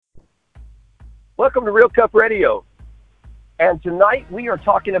Welcome to Real Cup Radio. And tonight we are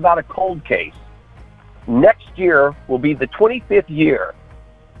talking about a cold case. Next year will be the 25th year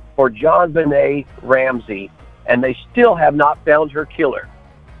for JonBenét Ramsey, and they still have not found her killer.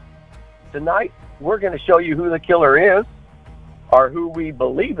 Tonight we're going to show you who the killer is, or who we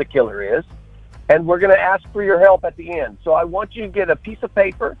believe the killer is, and we're going to ask for your help at the end. So I want you to get a piece of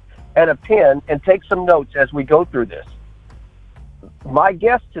paper and a pen and take some notes as we go through this. My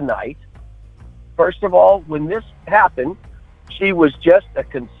guest tonight, first of all, when this happened, she was just a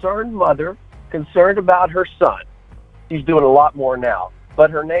concerned mother, concerned about her son. She's doing a lot more now.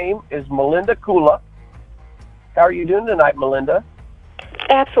 But her name is Melinda Kula. How are you doing tonight, Melinda?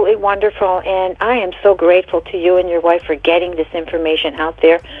 Absolutely wonderful, and I am so grateful to you and your wife for getting this information out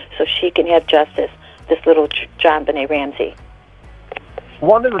there so she can have justice, this little JonBenét Ramsey.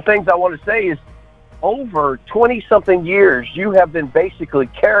 One of the things I want to say is over 20-something years, you have been basically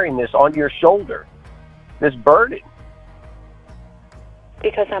carrying this on your shoulder, this burden.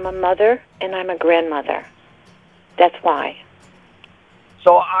 Because I'm a mother and I'm a grandmother. That's why.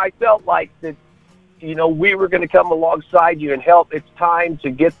 So I felt like that, we were going to come alongside you and help. It's time to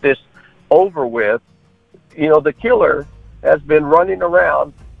get this over with. The killer has been running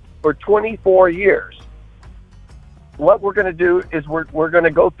around for 24 years. What we're going to do is we're going to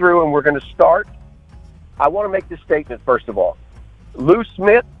go through and we're going to start. I want to make this statement, first of all. Lou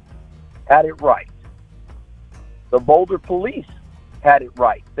Smith had it right. The Boulder police had it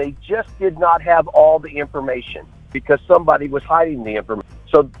right. They just did not have all the information because somebody was hiding the information.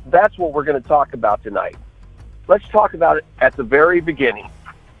 So that's what we're going to talk about tonight. Let's talk about it at the very beginning.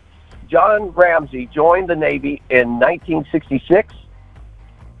 John Ramsey joined the Navy in 1966.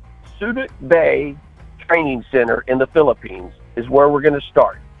 Subic Bay Training Center in the Philippines is where we're going to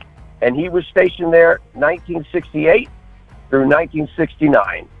start. And he was stationed there 1968 through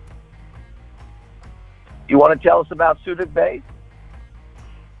 1969. You want to tell us about Subic Bay?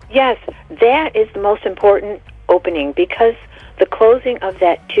 Yes, that is the most important opening because the closing of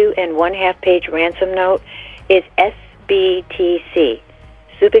that 2 1/2 page ransom note is SBTC,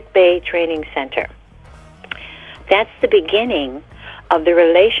 Subic Bay Training Center. That's the beginning of the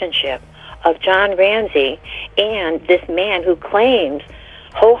relationship of John Ramsey and this man who claims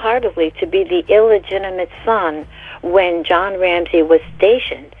wholeheartedly to be the illegitimate son when John Ramsey was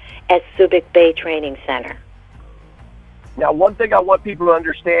stationed at Subic Bay Training Center. Now, one thing I want people to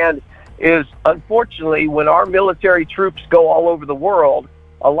understand is, unfortunately, when our military troops go all over the world,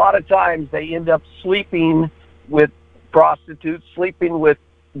 a lot of times they end up sleeping with prostitutes, sleeping with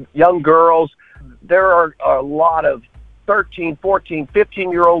young girls. There are a lot of 13, 14,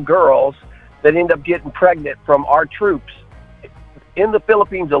 15-year-old girls that end up getting pregnant from our troops. In the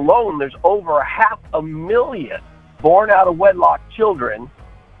Philippines alone, there's over 500,000 born out of wedlock children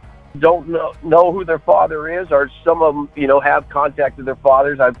don't know who their father is, or some of them, have contacted their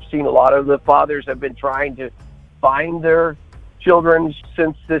fathers. I've seen a lot of the fathers have been trying to find their children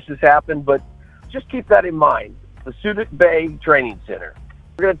since this has happened, but just keep that in mind. The Subic Bay Training Center.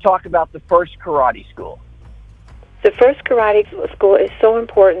 We're going to talk about the first karate school. The first karate school is so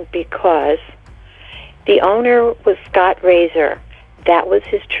important because the owner was Scott Razor. That was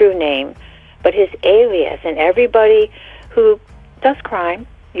his true name, but his alias, and everybody who does crime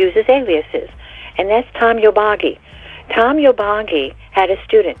uses aliases, and that's Tom Yobagi. Tom Yobagi had a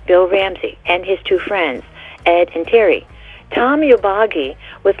student, Bill Ramsey, and his 2 friends, Ed and Terry. Tom Yobagi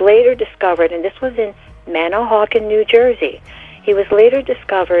was later discovered, and this was in Manahawkin, New Jersey. He was later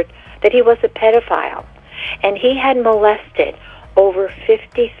discovered that he was a pedophile, and he had molested over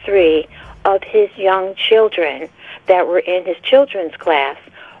 53 of his young children that were in his children's class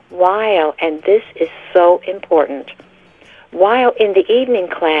while, and this is so important, while in the evening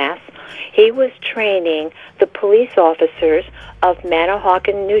class, he was training the police officers of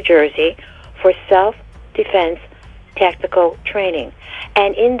Manahawkin, New Jersey for self-defense tactical training.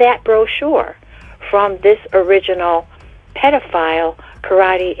 And in that brochure from this original pedophile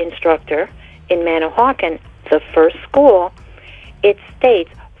karate instructor in Manahawkin, the first school, it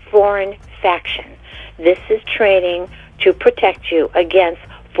states foreign faction. This is training to protect you against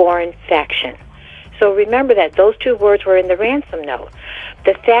foreign faction. So remember that those 2 words were in the ransom note.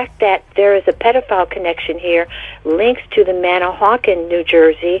 The fact that there is a pedophile connection here links to the Manahawkin, New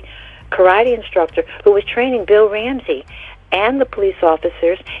Jersey karate instructor who was training Bill Ramsey and the police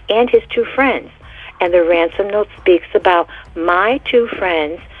officers and his 2 friends. And the ransom note speaks about my 2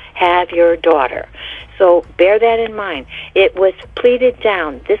 friends have your daughter. So bear that in mind. It was pleaded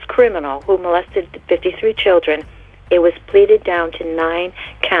down, this criminal who molested 53 children It was pleaded down to 9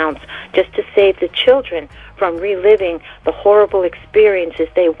 counts just to save the children from reliving the horrible experiences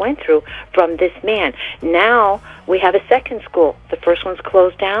they went through from this man. Now we have a second school. The first one's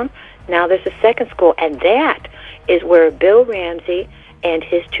closed down. Now there's a second school, and that is where Bill Ramsey and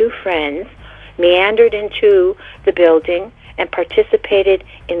his 2 friends meandered into the building and participated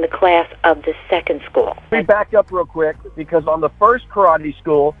in the class of the second school. Let me back up real quick, because on the first karate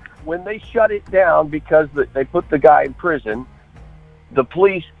school, when they shut it down because they put the guy in prison, the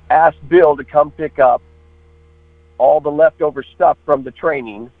police asked Bill to come pick up all the leftover stuff from the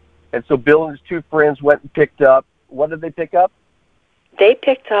training. And so Bill and his 2 friends went and picked up. What did they pick up? They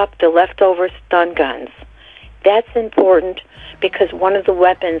picked up the leftover stun guns. That's important because one of the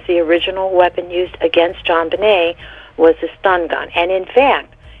weapons, the original weapon used against JonBenét, was a stun gun. And in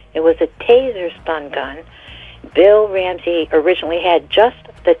fact, it was a taser stun gun. Bill Ramsey originally had just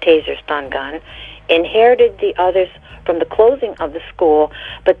the taser stun gun, inherited the others from the closing of the school,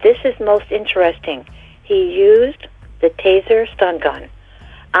 but this is most interesting. He used the taser stun gun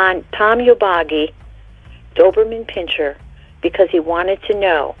on Tom Yobagi, Doberman Pinscher, because he wanted to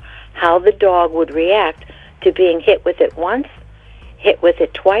know how the dog would react to being hit with it once, hit with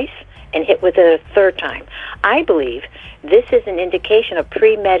it twice, and hit with it a third time. I believe this is an indication of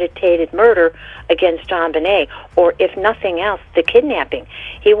premeditated murder against JonBenét, or if nothing else, the kidnapping.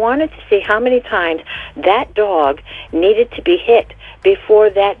 He wanted to see how many times that dog needed to be hit before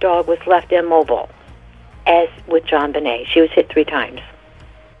that dog was left immobile. As with JonBenét, she was hit 3 times.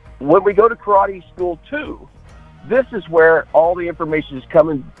 When we go to Karate School 2, this is where all the information is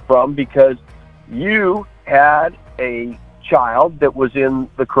coming from, because you had a child that was in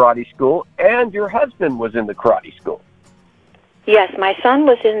the karate school and your husband was in the karate school. Yes, my son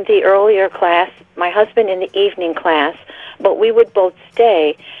was in the earlier class, my husband in the evening class, but we would both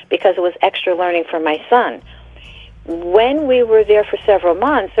stay because it was extra learning for my son. When we were there for several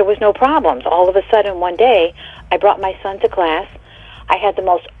months, there was no problems. All of a sudden, one day, I brought my son to class. I had the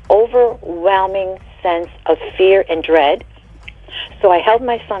most overwhelming sense of fear and dread. So I held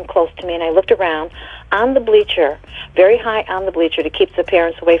my son close to me and I looked around on the bleacher, very high on the bleacher to keep the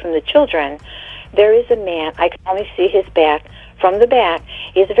parents away from the children. There is a man. I can only see his back. From the back,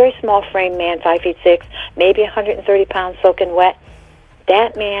 he's a very small frame man, 5'6", maybe 130 pounds soaking wet.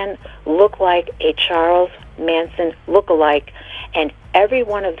 That man looked like a Charles Manson look-alike, and every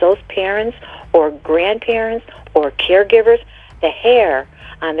one of those parents or grandparents or caregivers, the hair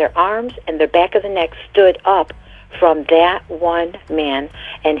on their arms and the back of the neck stood up from that one man,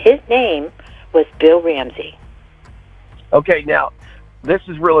 and his name was Bill Ramsey. Okay, now, this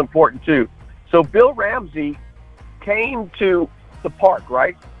is real important, too. So Bill Ramsey came to the park,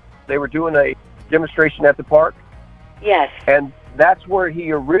 right? They were doing a demonstration at the park? Yes. And that's where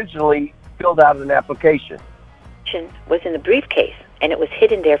he originally filled out an application. Was in the briefcase, and it was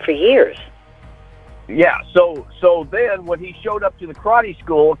hidden there for years. Yeah, so then when he showed up to the karate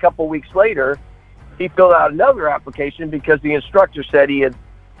school a couple weeks later, he filled out another application because the instructor said he had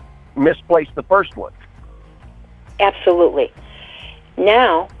misplaced the first one. Absolutely.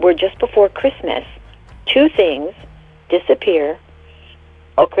 Now, we're just before Christmas. 2 things disappear.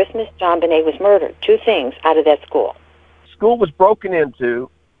 The Christmas JonBenét was murdered. 2 things out of that school. School was broken into,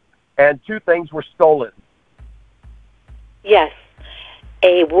 and 2 things were stolen. Yes.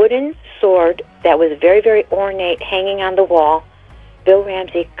 A wooden sword that was very, very ornate hanging on the wall. Bill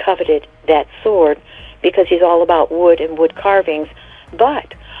Ramsey coveted that sword because he's all about wood and wood carvings.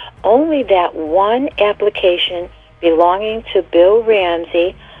 But only that one application belonging to Bill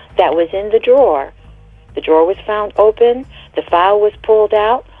Ramsey that was in the drawer. The drawer was found open. The file was pulled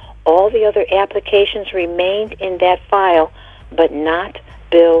out. All the other applications remained in that file, but not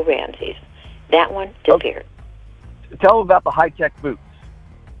Bill Ramsey's. That one disappeared. Tell them about the high-tech boots.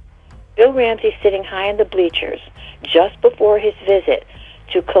 Bill Ramsey sitting high in the bleachers just before his visit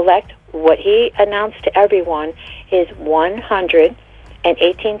to collect what he announced to everyone, his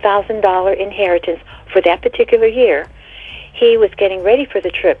 $118,000 inheritance for that particular year. He was getting ready for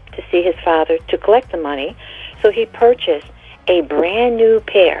the trip to see his father to collect the money, so he purchased a brand new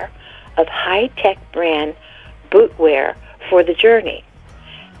pair of high-tech brand bootwear for the journey.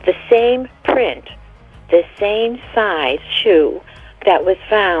 The same print, the same size shoe that was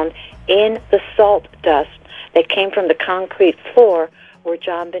found in the salt dust that came from the concrete floor where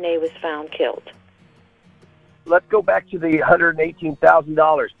JonBenét was found killed. Let's go back to the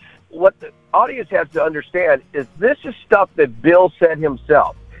 $118,000. What the audience has to understand is this is stuff that Bill said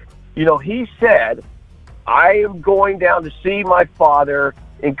himself. You know, he said, I am going down to see my father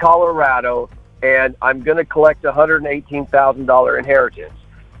in Colorado, and I'm going to collect a $118,000 inheritance.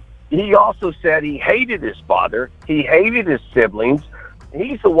 He also said he hated his father. He hated his siblings.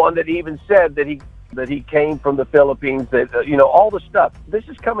 He's the one that even said that he came from the Philippines, that, all the stuff. This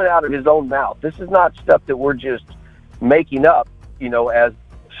is coming out of his own mouth. This is not stuff that we're just making up, as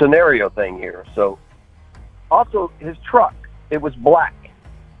scenario thing here. So also his truck, it was black.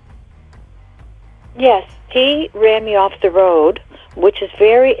 Yes, he ran me off the road, which is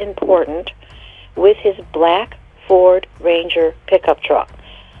very important, with his black Ford Ranger pickup truck.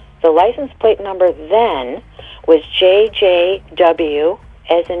 The license plate number then was JJW,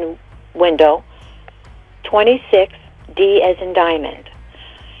 as in window, 26D as in diamond.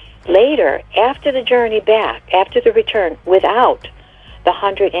 Later, after the journey back, after the return, without the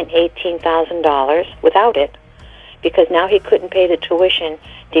 $118,000, without it, because now he couldn't pay the tuition,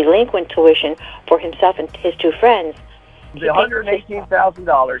 delinquent tuition, for himself and his two friends. The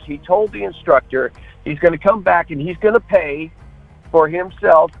 $118,000, he told the instructor he's going to come back and he's going to pay for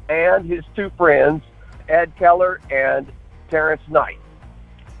himself and his two friends, Ed Keller and Terrence Knight.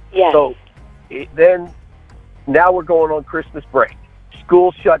 Yes. So then, now we're going on Christmas break.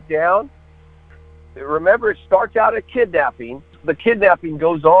 School shut down. Remember, it starts out at kidnapping. The kidnapping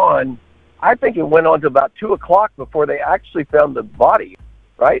goes on, I think it went on to about 2 o'clock before they actually found the body,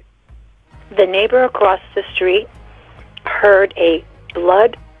 right? The neighbor across the street heard a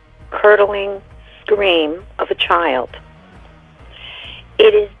blood-curdling scream of a child.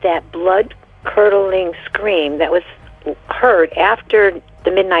 It is that blood-curdling scream that was heard after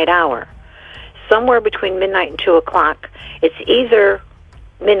the midnight hour, somewhere between midnight and 2 o'clock. It's either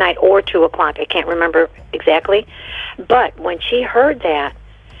midnight or 2 o'clock. I can't remember exactly. But when she heard that,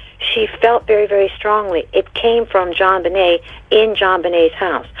 she felt very, very strongly it came from John Bonet in John Bonet's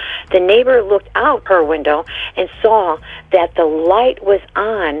house. The neighbor looked out her window and saw that the light was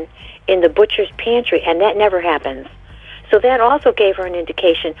on in the butcher's pantry, and that never happens. So that also gave her an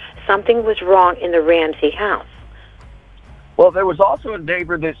indication something was wrong in the Ramsey house. Well, there was also a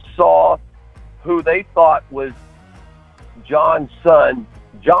neighbor that saw who they thought was John's son,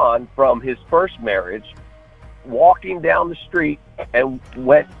 John, from his first marriage, walking down the street and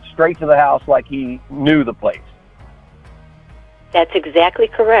went straight to the house like he knew the place. That's exactly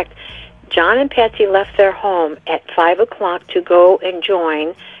correct. John and Patsy left their home at 5 o'clock to go and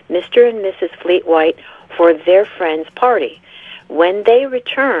join Mr. and Mrs. Fleet White for their friend's party. When they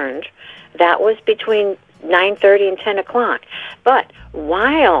returned, that was between 9:30 and 10 o'clock. But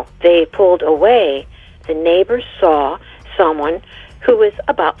while they pulled away, the neighbors saw someone who was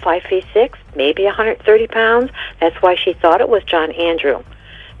about 5 feet 6, maybe 130 pounds. That's why she thought it was John Andrew.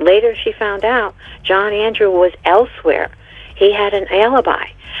 Later she found out John Andrew was elsewhere. He had an alibi.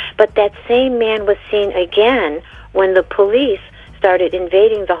 But that same man was seen again when the police started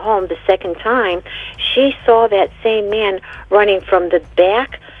invading the home the second time. She saw that same man running from the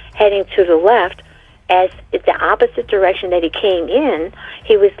back, heading to the left, as the opposite direction that he came in.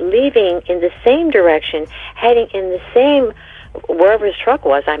 He was leaving in the same direction, heading in the same, wherever his truck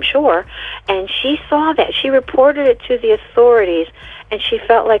was, I'm sure. And she saw that. She reported it to the authorities, and she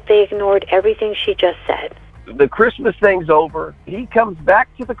felt like they ignored everything she just said. The Christmas thing's over. He comes back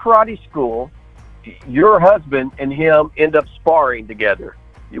to the karate school. Your husband and him end up sparring together.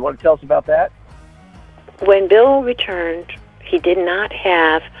 You want to tell us about that? When Bill returned, he did not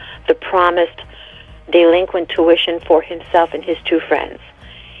have the promised delinquent tuition for himself and his two friends.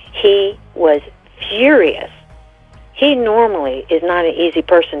 He was furious. He normally is not an easy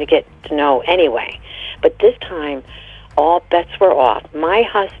person to get to know anyway, but this time all bets were off. My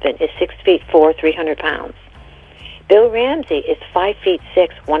husband is 6 feet 4, 300 pounds. Bill Ramsey is 5 feet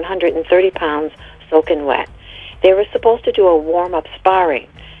 6, 130 pounds, soaking wet. They were supposed to do a warm-up sparring.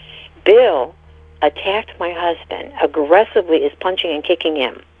 Bill attacked my husband, aggressively is punching and kicking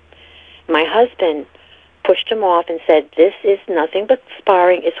him. My husband pushed him off and said, "This is nothing but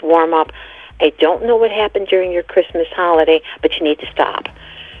sparring, it's warm-up. I don't know what happened during your Christmas holiday, but you need to stop."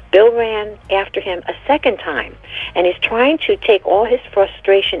 Bill ran after him a second time, and he's trying to take all his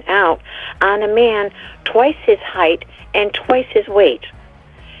frustration out on a man twice his height and twice his weight.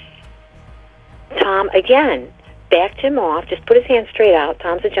 Tom, again, backed him off, just put his hand straight out.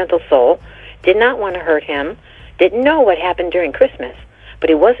 Tom's a gentle soul, did not want to hurt him, didn't know what happened during Christmas, but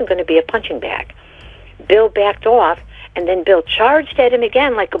he wasn't going to be a punching bag. Bill backed off, and then Bill charged at him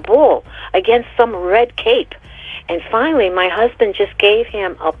again like a bull against some red cape. And finally, my husband just gave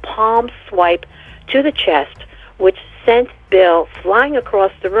him a palm swipe to the chest, which sent Bill flying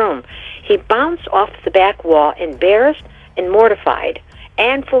across the room. He bounced off the back wall, embarrassed and mortified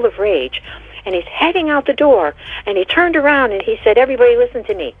and full of rage. And he's heading out the door, and he turned around and he said, "Everybody listen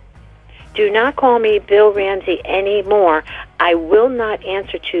to me. Do not call me Bill Ramsey anymore. I will not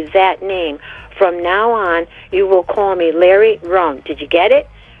answer to that name. From now on, you will call me Larry Rohn. Did you get it?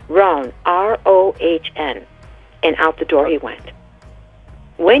 Rohn, R-O-H-N. And out the door he went.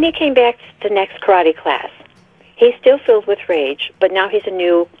 When he came back to the next karate class, he's still filled with rage, but now he's a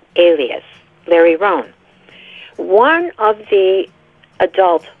new alias, Larry Rohn. One of the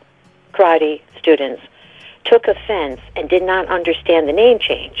adult karate students took offense and did not understand the name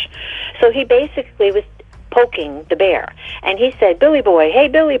change. So he basically was poking the bear. And he said, Billy Boy, hey,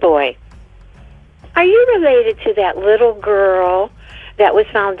 Billy Boy, are you related to that little girl that was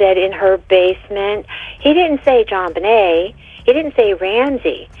found dead in her basement? He didn't say JonBenét. He didn't say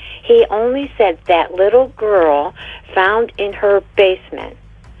Ramsey. He only said that little girl found in her basement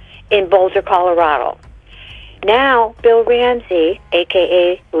in Boulder, Colorado. Now, Bill Ramsey,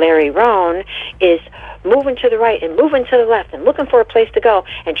 a.k.a. Larry Rohn, is moving to the right and moving to the left and looking for a place to go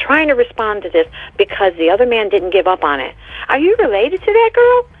and trying to respond to this because the other man didn't give up on it. Are you related to that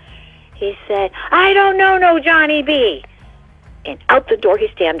girl? He said, I don't know no Johnny B. And out the door he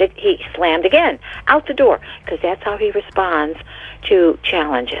slammed again. Out the door, because that's how he responds to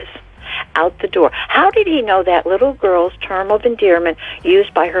challenges. Out the door. How did he know that little girl's term of endearment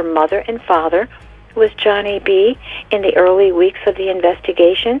used by her mother and father was Johnny B. in the early weeks of the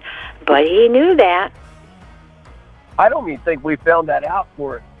investigation? But he knew that. I don't even think we found that out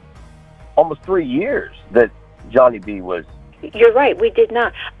for almost 3 years that Johnny B was. You're right, we did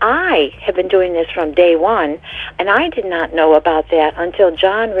not. I have been doing this from day one, and I did not know about that until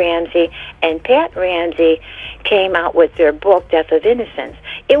John Ramsey and Pat Ramsey came out with their book, Death of Innocence.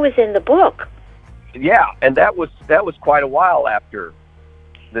 It was in the book. Yeah, and that was quite a while after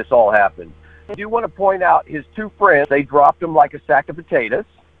this all happened. I do want to point out his two friends, they dropped him like a sack of potatoes,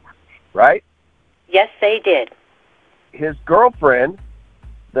 right? Yes, they did. His girlfriend,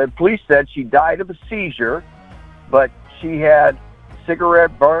 the police said she died of a seizure, but she had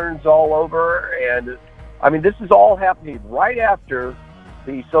cigarette burns all over, and I mean, this is all happening right after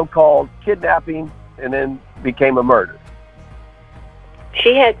the so-called kidnapping and then became a murder.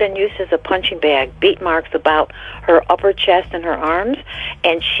 She had been used as a punching bag, beat marks about her upper chest and her arms,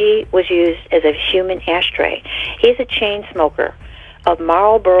 and she was used as a human ashtray. He's a chain smoker of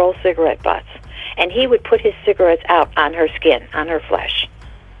Marlboro cigarette butts, and he would put his cigarettes out on her skin, on her flesh.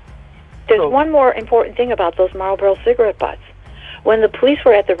 There's one more important thing about those Marlboro cigarette butts. When the police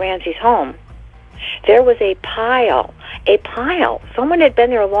were at the Ramsey's home, there was a pile, someone had been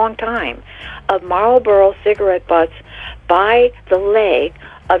there a long time, of Marlboro cigarette butts by the leg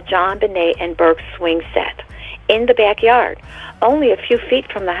of JonBenét and Burke's swing set in the backyard, only a few feet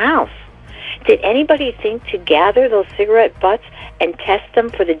from the house. Did anybody think to gather those cigarette butts and test them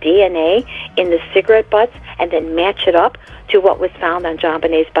for the DNA in the cigarette butts and then match it up to what was found on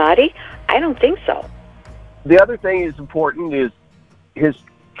JonBenét's body? I don't think so. The other thing that's important is his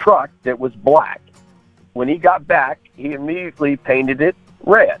truck that was black. When he got back, he immediately painted it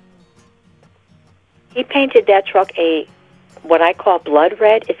red. He painted that truck what I call blood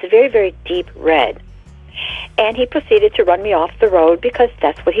red. It's a very, very deep red. And he proceeded to run me off the road because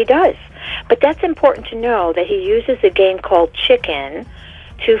that's what he does. But that's important to know that he uses a game called chicken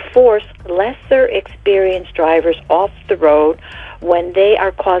to force lesser experienced drivers off the road when they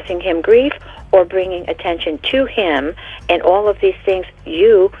are causing him grief or bringing attention to him, and all of these things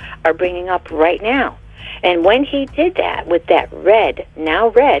you are bringing up right now. And when he did that with that red, now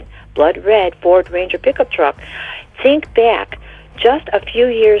red, blood red Ford Ranger pickup truck, think back just a few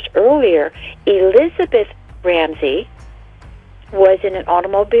years earlier, Elizabeth Ramsey was in an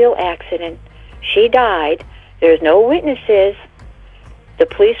automobile accident. She died. There's no witnesses. The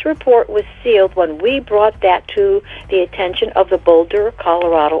police report was sealed when we brought that to the attention of the Boulder,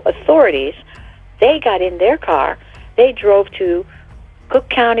 Colorado authorities. They got in their car. They drove to Cook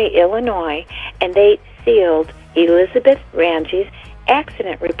County, Illinois, and they sealed Elizabeth Ramsey's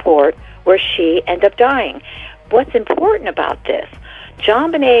accident report where she ended up dying. What's important about this?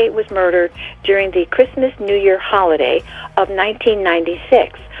 JonBenét was murdered during the Christmas New Year holiday of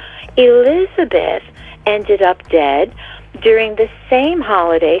 1996. Elizabeth ended up dead during the same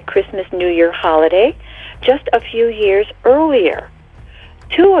holiday, Christmas New Year holiday, just a few years earlier.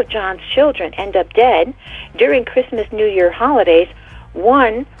 Two of John's children end up dead during Christmas New Year holidays,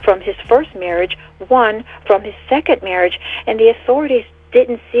 one from his first marriage, one from his second marriage, and the authorities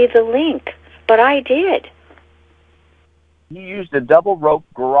didn't see the link, but I did. He used a double rope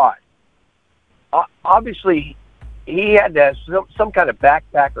garrote. Obviously, he had to have some kind of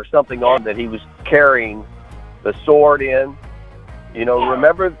backpack or something on that he was carrying the sword in. You know,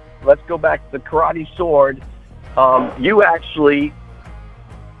 remember, let's go back to the karate sword. You actually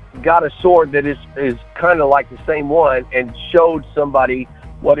got a sword that is kind of like the same one and showed somebody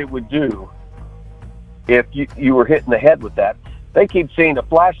what it would do if you were hit in the head with that. They keep seeing a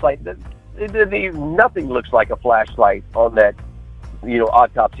flashlight. Nothing looks like a flashlight on that,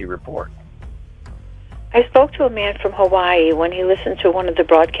 autopsy report. I spoke to a man from Hawaii when he listened to one of the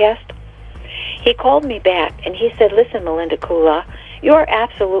broadcasts. He called me back and he said, "Listen, Melinda Kula, you are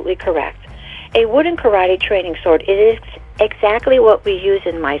absolutely correct. A wooden karate training sword is exactly what we use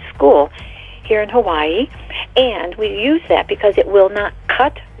in my school here in Hawaii, and we use that because it will not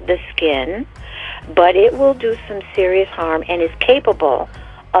cut the skin, but it will do some serious harm and is capable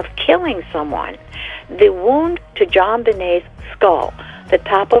of killing someone." The wound to JonBenét's skull, the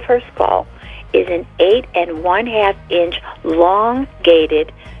top of her skull, is an 8 1/2 inch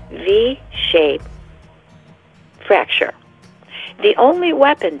elongated V-shaped fracture. The only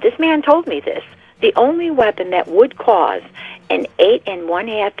weapon, this man told me this, the only weapon that would cause an 8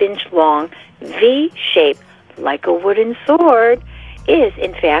 1/2 inch long V shape like a wooden sword is,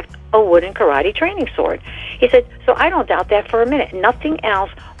 in fact, a wooden karate training sword. He said, so I don't doubt that for a minute. Nothing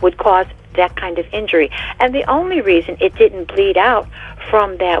else would cause that kind of injury. And the only reason it didn't bleed out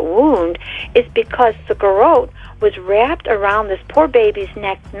from that wound is because the garrote was wrapped around this poor baby's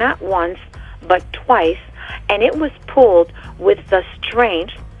neck not once, but twice, and it was pulled with the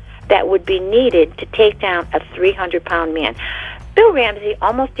strength that would be needed to take down a 300-pound man. Bill Ramsey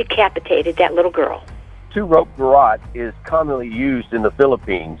almost decapitated that little girl. Two-rope garrote is commonly used in the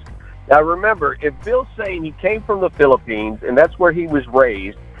Philippines. Now remember, if Bill's saying he came from the Philippines and that's where he was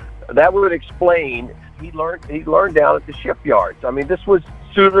raised, that would explain he learned down at the shipyards. I mean, this was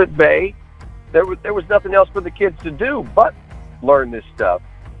Surat Bay. There was nothing else for the kids to do but learn this stuff.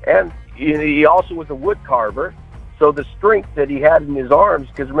 And he also was a wood carver, so the strength that he had in his arms,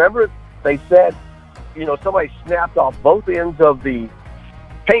 because remember, they said, somebody snapped off both ends of the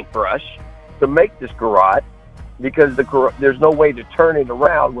paintbrush to make this garrote, because there's no way to turn it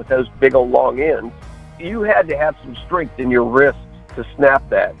around with those big old long ends. You had to have some strength in your wrists to snap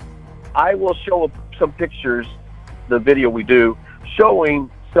that. I will show some pictures, the video we do, showing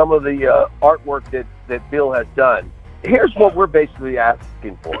some of the artwork that Bill has done. Here's what we're basically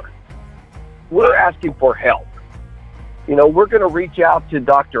asking for. We're asking for help. We're going to reach out to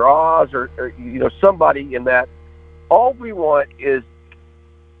Dr. Oz or somebody in that. All we want is,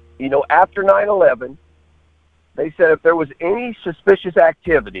 after 9/11, they said if there was any suspicious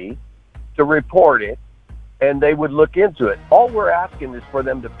activity, to report it, and they would look into it. All we're asking is for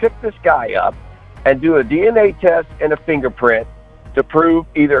them to pick this guy up and do a DNA test and a fingerprint to prove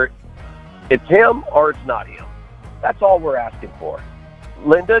either it's him or it's not him. That's all we're asking for.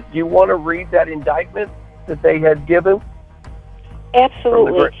 Linda, do you want to read that indictment that they had given?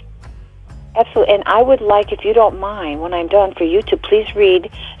 Absolutely. Absolutely. And I would like, if you don't mind, when I'm done, for you to please read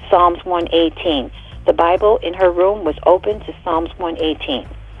Psalms 118. The Bible in her room was open to Psalms 118.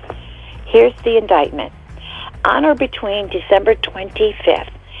 Here's the indictment. On or between December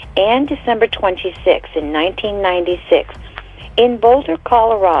 25th and December 26th in 1996, in Boulder,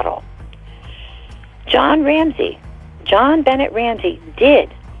 Colorado, John Bennett Ramsey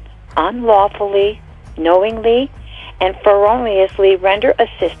did unlawfully, knowingly, and feloniously render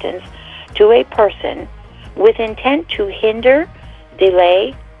assistance to a person with intent to hinder,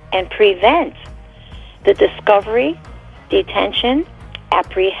 delay, and prevent the discovery, detention,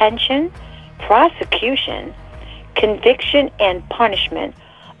 apprehension, prosecution, conviction, and punishment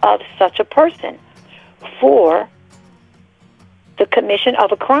of such a person for the commission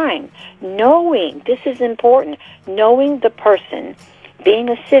of a crime. Knowing, this is important, knowing the person being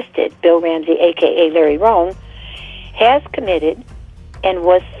assisted, Bill Ramsey, a.k.a. Larry Rohn, has committed and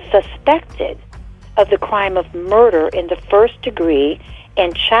was suspected of the crime of murder in the first degree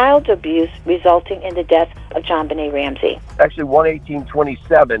and child abuse resulting in the death of JonBenet Ramsey. Actually,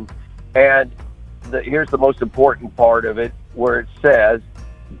 118:27, and here's the most important part of it, where it says,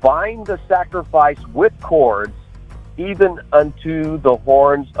 bind the sacrifice with cords, even unto the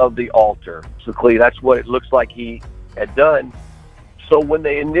horns of the altar. So clearly, that's what it looks like he had done. So when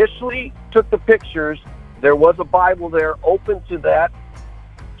they initially took the pictures, there was a Bible there open to that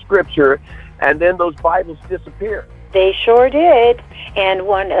scripture, and then those Bibles disappeared. They sure did. And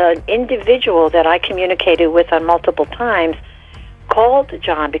one individual that I communicated with on multiple times called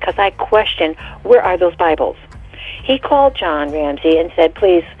John because I questioned, where are those Bibles? He called John Ramsey and said,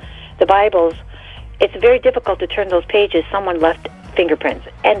 please, the Bibles, it's very difficult to turn those pages. Someone left fingerprints,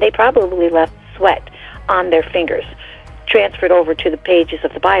 and they probably left sweat on their fingers, transferred over to the pages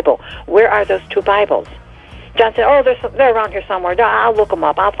of the Bible. Where are those two Bibles? John said, they're around here somewhere. I'll look them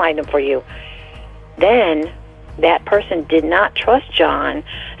up. I'll find them for you. Then that person did not trust John,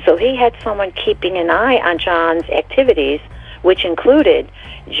 so he had someone keeping an eye on John's activities, which included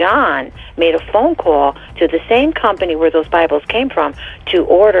John made a phone call to the same company where those Bibles came from to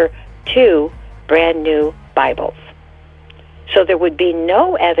order 2 brand new Bibles. So there would be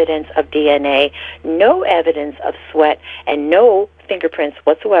no evidence of DNA, no evidence of sweat, and no fingerprints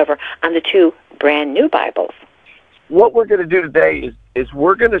whatsoever on the 2 brand new Bibles. What we're going to do today is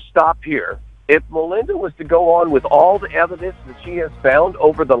we're going to stop here. If Melinda was to go on with all the evidence that she has found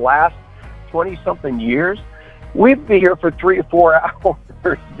over the last 20-something years, we'd be here for 3 or 4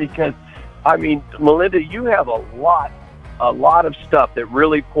 hours because, I mean, Melinda, you have a lot of stuff that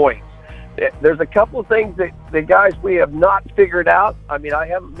really points. There's a couple of things that guys, we have not figured out. I mean, I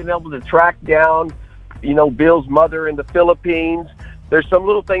haven't been able to track down, Bill's mother in the Philippines. There's some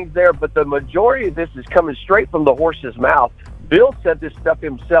little things there, but the majority of this is coming straight from the horse's mouth. Bill said this stuff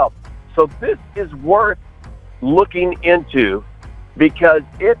himself. So this is worth looking into because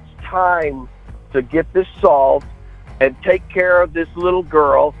it's time to get this solved and take care of this little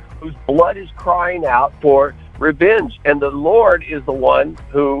girl whose blood is crying out for revenge. And the Lord is the one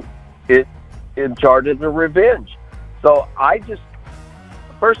who is in charge of the revenge. So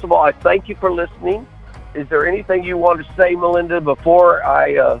first of all, I thank you for listening. Is there anything you want to say, Melinda, before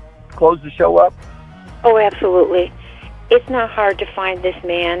I close the show up? Oh, absolutely. It's not hard to find this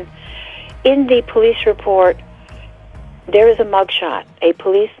man. In the police report, there is a mugshot, a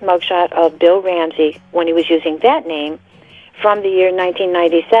police mugshot of Bill Ramsey when he was using that name from the year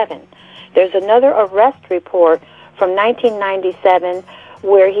 1997. There's another arrest report from 1997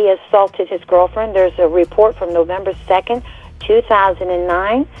 where he assaulted his girlfriend. There's a report from November 2nd,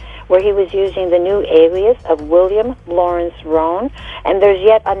 2009, where he was using the new alias of William Lawrence Roan. And there's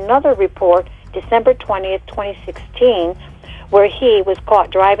yet another report, December 20th, 2016, where he was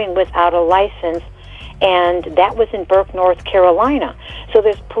caught driving without a license, and that was in Burke, North Carolina. So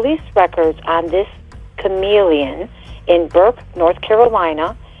there's police records on this chameleon in Burke, North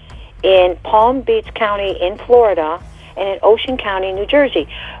Carolina, in Palm Beach County in Florida, and in Ocean County, New Jersey.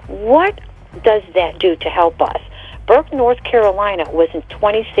 What does that do to help us? Burke, North Carolina was in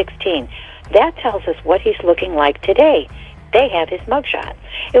 2016. That tells us what he's looking like today. They have his mugshot.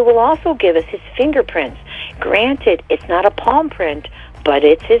 It will also give us his fingerprints. Granted, it's not a palm print, but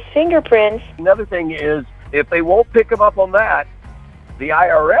it's his fingerprints. Another thing is, if they won't pick him up on that, the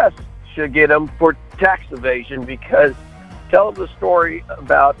IRS should get him for tax evasion, because tell them the story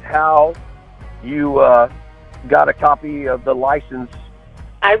about how you got a copy of the license.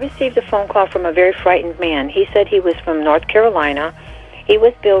 I received a phone call from a very frightened man. He said he was from North Carolina. He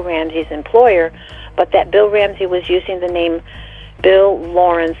was Bill Ramsey's employer, but that Bill Ramsey was using the name Bill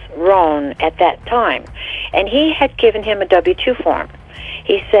Lawrence Roan at that time. And he had given him a W-2 form.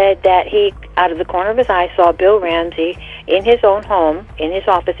 He said that he, out of the corner of his eye, saw Bill Ramsey in his own home, in his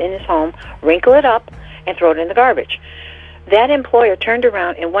office, in his home, wrinkle it up and throw it in the garbage. That employer turned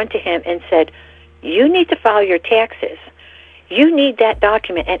around and went to him and said, "You need to file your taxes. You need that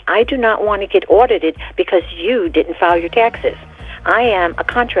document, and I do not want to get audited because you didn't file your taxes. I am a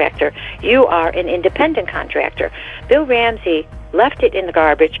contractor. You are an independent contractor." Bill Ramsey left it in the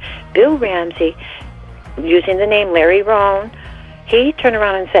garbage. Bill Ramsey, using the name Larry Roan, he turned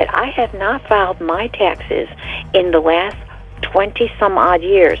around and said, "I have not filed my taxes in the last 20-some-odd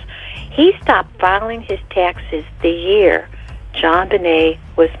years." He stopped filing his taxes the year John Bonet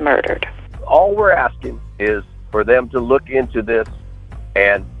was murdered. All we're asking is for them to look into this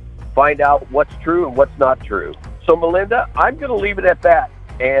and find out what's true and what's not true. So, Melinda, I'm going to leave it at that.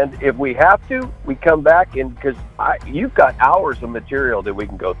 And if we have to, we come back, and because you've got hours of material that we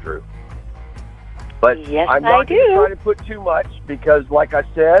can go through. But yes, I'm not going to try to put too much because, like I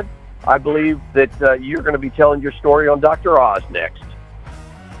said, I believe that you're going to be telling your story on Dr. Oz next.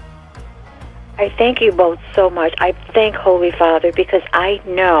 I thank you both so much. I thank Holy Father because I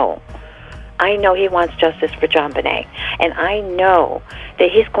know he wants justice for John Bonet. And I know that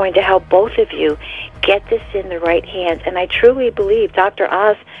he's going to help both of you get this in the right hands. And I truly believe Dr.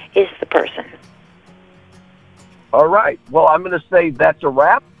 Oz is the person. All right. Well, I'm going to say that's a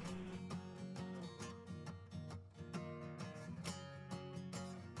wrap.